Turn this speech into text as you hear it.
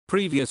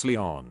Previously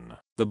on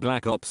the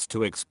Black Ops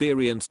 2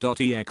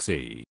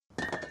 Experience.EXE.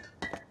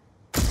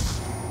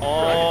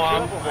 Oh,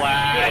 I'm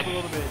flat.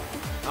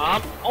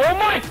 Oh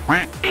my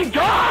f***ing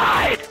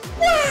god!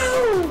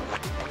 Woo!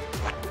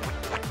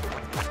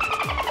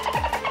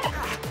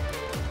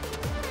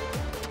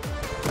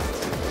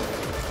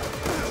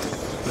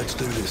 Let's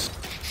do this.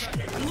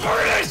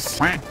 Yes!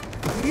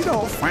 You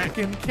don't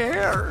fucking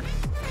care.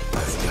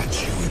 I've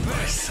got you in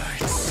my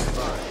sights.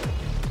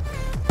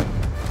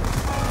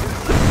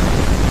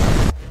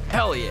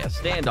 Hell yeah,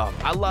 Standoff.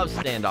 I love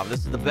Standoff.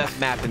 This is the best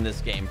map in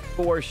this game,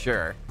 for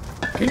sure.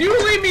 Can you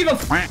leave me the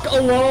f***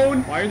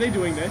 alone? Why are they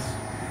doing this?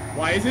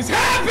 Why is this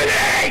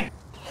happening?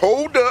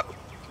 Hold up.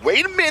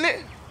 Wait a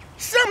minute.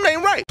 Something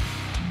ain't right.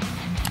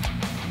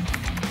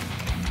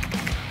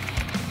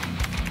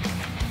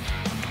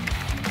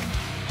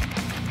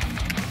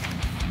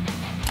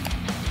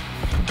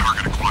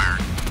 Target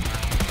acquired.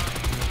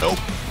 Nope.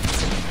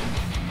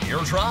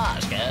 Your try,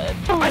 Scud.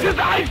 I just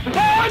died.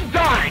 Spawn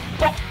died.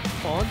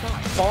 Spawn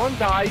died. Spawn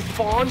died.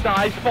 Spawn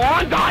died.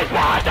 Spawn died.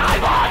 Spawn died.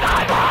 Spawn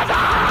died. Spawn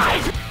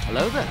died.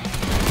 Hello there.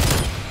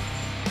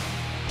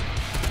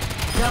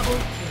 Double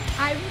kill.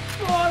 I've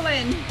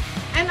fallen,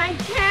 and I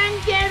can't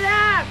get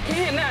up.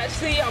 Cannot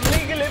see. I'm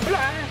legally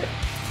blind.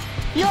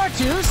 You're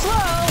too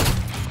slow.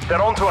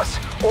 They're onto us.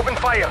 Open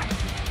fire.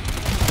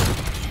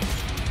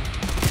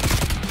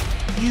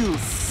 You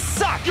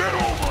suck. Get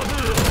over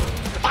here.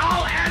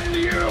 I'll end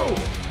you.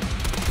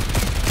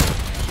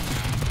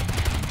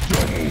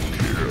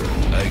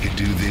 I could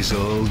do this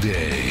all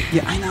day.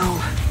 Yeah, I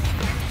know.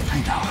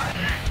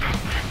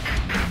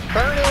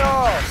 Turn it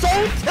off. So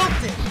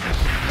tilted.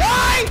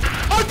 Why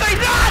are they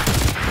not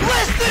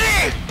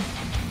listening?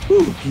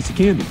 Ooh, piece of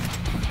candy.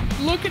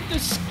 Look at the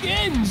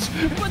skins!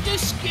 But the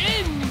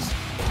skins!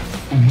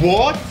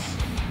 What?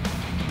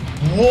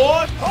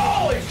 What?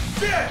 Holy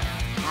shit!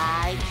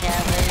 Hi,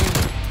 Kevin.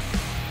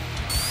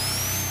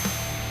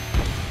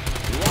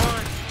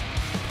 One.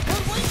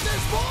 At least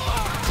there's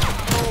more.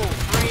 Oh,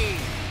 free.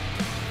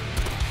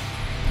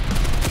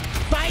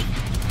 Fight.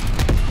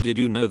 Did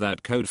you know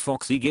that code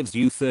Foxy gives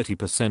you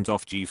 30%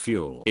 off G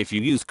Fuel? If you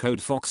use code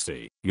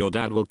Foxy, your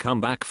dad will come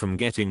back from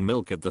getting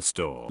milk at the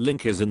store.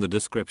 Link is in the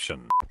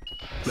description.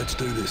 Let's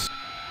do this.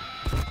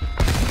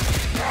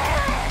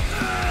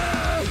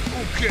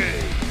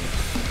 Okay.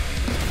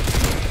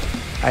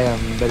 I am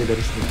very,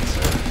 very sneaky,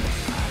 sir.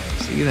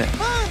 See you then.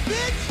 Oh,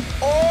 bitch.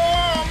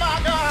 Oh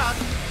my god.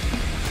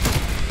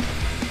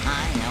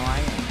 Hi, how are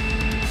you?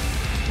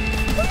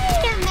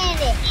 Wait a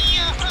minute.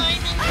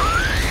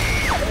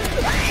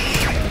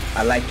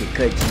 I like it,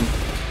 cut G.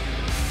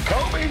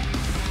 Kobe.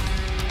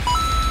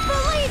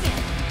 Believe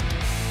it.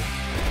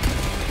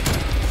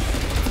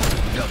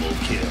 Double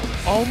kill.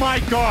 Oh my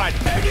god.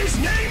 And his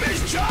name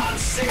is John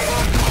C.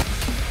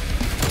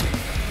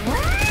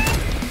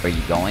 Where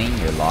you going?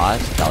 You're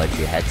lost. Dollar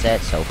Tree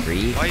headset, so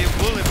free. Why you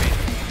bullying me?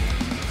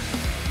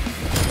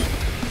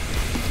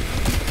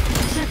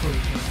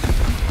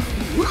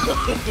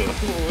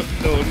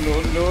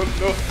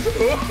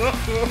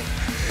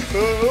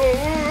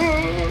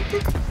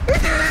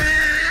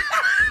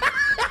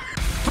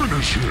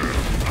 Finish him.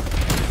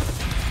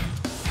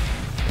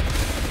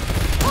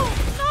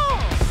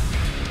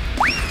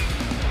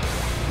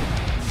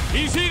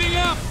 He's heating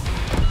up!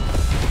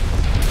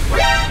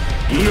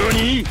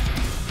 Nani?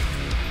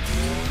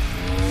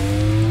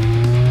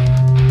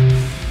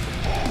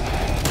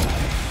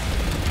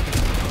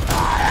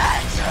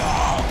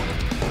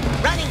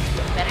 Running.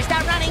 Better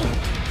start running.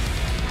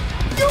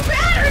 You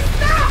better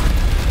stop.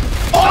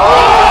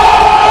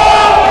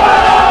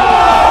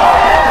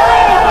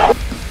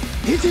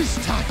 It is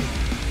time.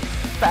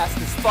 Fast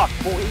as fuck,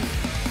 boy.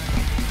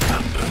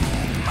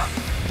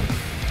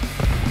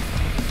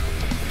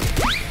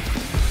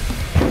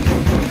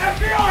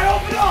 FBI,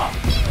 open up!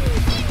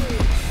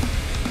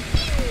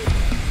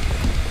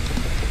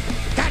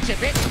 Gotcha,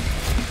 bitch.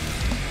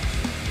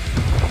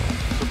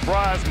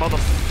 Surprise, mother.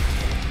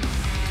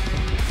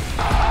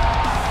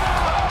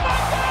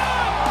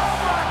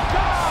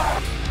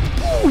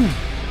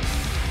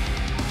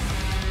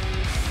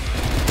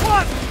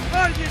 What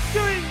are you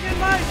doing in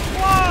my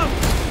swamp?